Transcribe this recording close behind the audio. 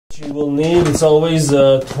you will need, it's always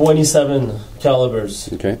 27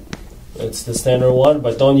 calibers. Okay. It's the standard one,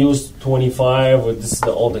 but don't use 25. Or this is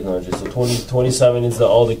the old technology. So 27 is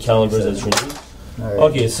all the calibers that you need. Right.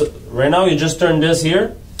 Okay, so right now you just turn this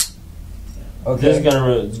here. Okay.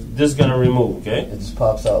 This is gonna remove. Okay. It just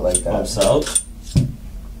pops out like that. Pops out.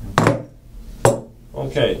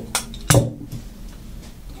 Okay.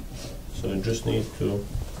 So you just need to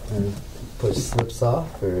And push slips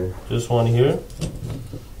off, or this one here.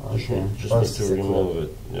 okay. Just need to remove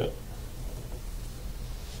it. Yeah.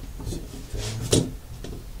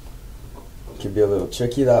 Could be a little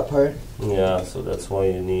tricky, that part. Yeah. So that's why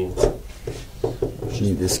you need. You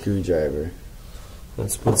need the screwdriver.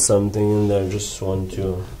 Let's put something in there. Just want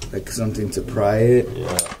to. Like something to pry it.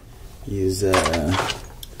 Yeah. Use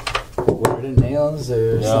wooden nails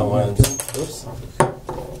or Yeah. something. Oops.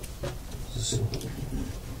 Is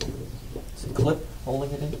it a clip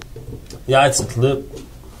holding it in? Yeah, it's a clip.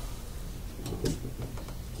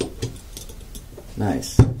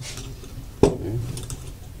 Nice.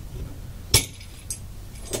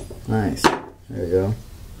 Nice. There we go.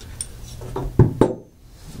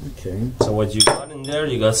 Okay. So what you got in there?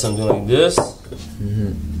 You got something like this,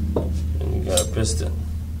 Mm-hmm. and you got a piston.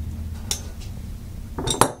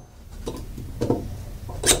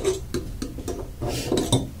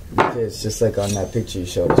 Okay, it's just like on that picture you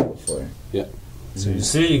showed us before. Yeah. So you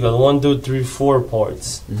see, you got 1, 2, 3, 4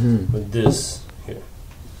 parts Mm-hmm. with this here.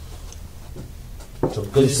 So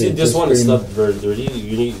because you see, this one is not very dirty.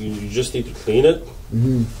 You just need to clean it.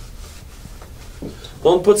 Mm-hmm.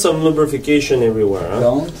 Don't put some lubrication everywhere. Huh?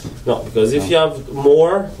 Don't? No, because if No. you have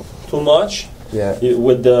too much, Yeah.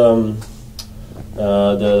 with the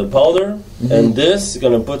powder and this, it's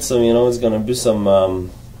gonna put some. It's gonna be some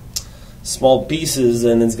small pieces,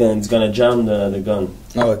 and it's gonna jam the gun.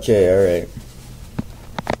 Okay, alright.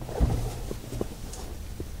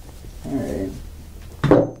 Alright.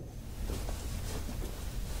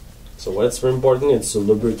 So what's very important is to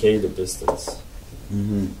lubricate the pistons.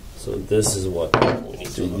 Mm-hmm. So this is what we need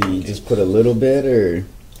So to do you lubricate. just put a little bit, or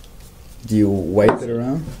do you wipe it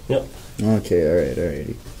around? Yep. Okay, alright,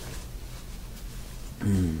 alrighty.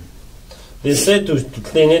 They say to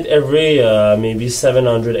clean it every maybe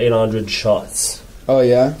 700, 800 shots. Oh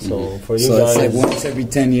yeah? So for you So guys, it's like once every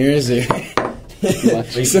 10 years, or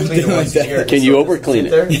something like that. Can you overclean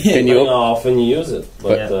it? Can you? how often you use it.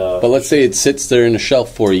 But let's say it sits there in a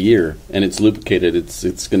shelf for a year and it's lubricated.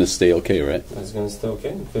 It's going to stay okay, right? it's gonna stay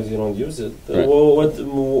okay because you don't use it. Right.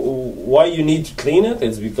 Why you need to clean it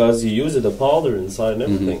is because you use the powder inside and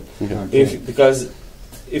everything. Okay. Because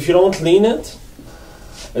if you don't clean it,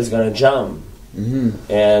 it's gonna jam. Mm-hmm.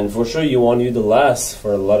 And for sure, you want you to last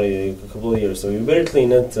for a couple of years. So you better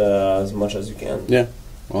clean it as much as you can. Yeah.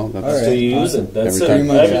 Well, that's All right. So you use awesome. it. That's Every it.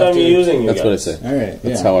 time. Every time you're using it. That's what I say. Alright, yeah.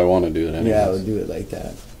 That's how I want to do it. Anyways. Yeah, I would do it like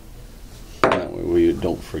that. That way we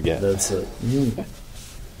don't forget. That's it.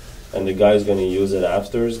 Mm-hmm. And the guy's gonna use it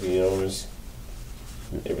after.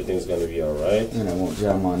 Everything's gonna be all right. And I won't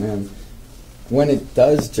jam on him. When it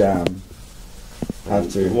does jam,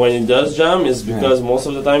 after. When it does jam, is because most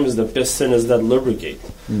of the time is the piston is that lubricate.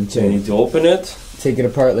 So you Okay. need to open it Take it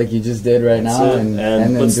apart like you just did right now, That's it. and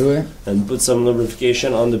And then do it. and put some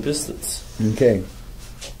lubrication on the pistons. Okay.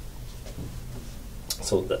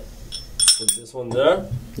 So that put this one there.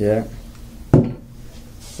 Yeah.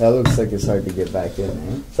 That looks like it's hard to get back in,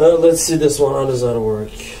 eh? Let's see this one. How does that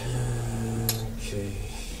work? Okay.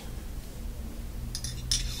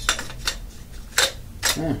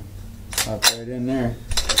 Yeah. Pop right in there.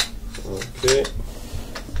 Okay.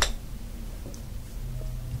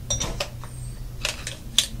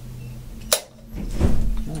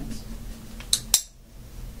 Nice.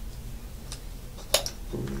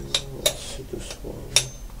 Let's see this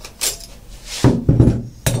one.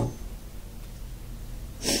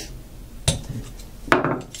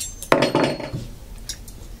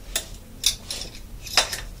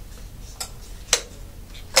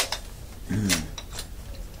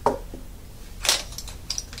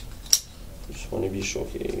 Just want to be sure.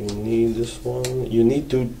 Okay, you need this one. You need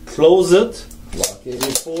to close it Lock it.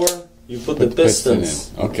 before you put Put the the piston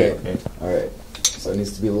pistons. in. Okay. Okay. Alright. So it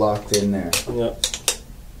needs to be locked in there. Yeah.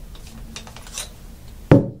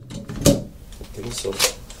 Okay, so.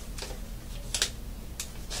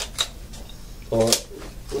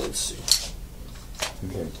 Let's see.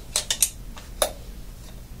 Okay.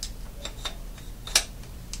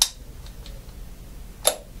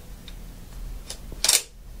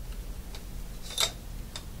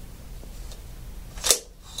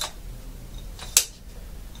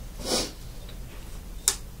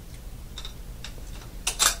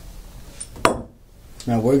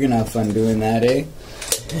 Now we're gonna have fun doing that, eh?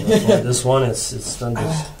 That's why this one, it's not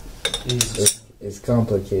just easy. It's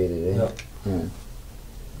complicated, eh? Yeah. Yeah.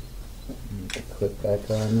 Clip back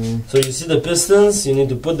on there. So you see the pistons, you need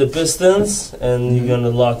to put the pistons and you're gonna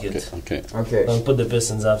lock it. Okay. Okay. Don't put the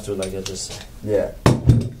pistons after, like I just said. Yeah.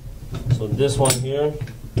 So this one here,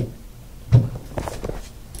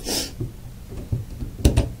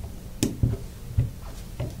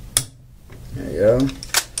 There you go.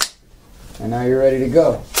 And now you're ready to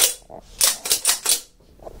go.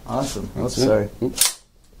 Awesome. Oh, That's sorry. it. Oops.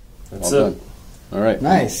 that's All it. done. All right.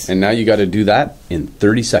 Nice. And now you got to do that in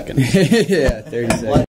 30 seconds. Yeah, 30 seconds.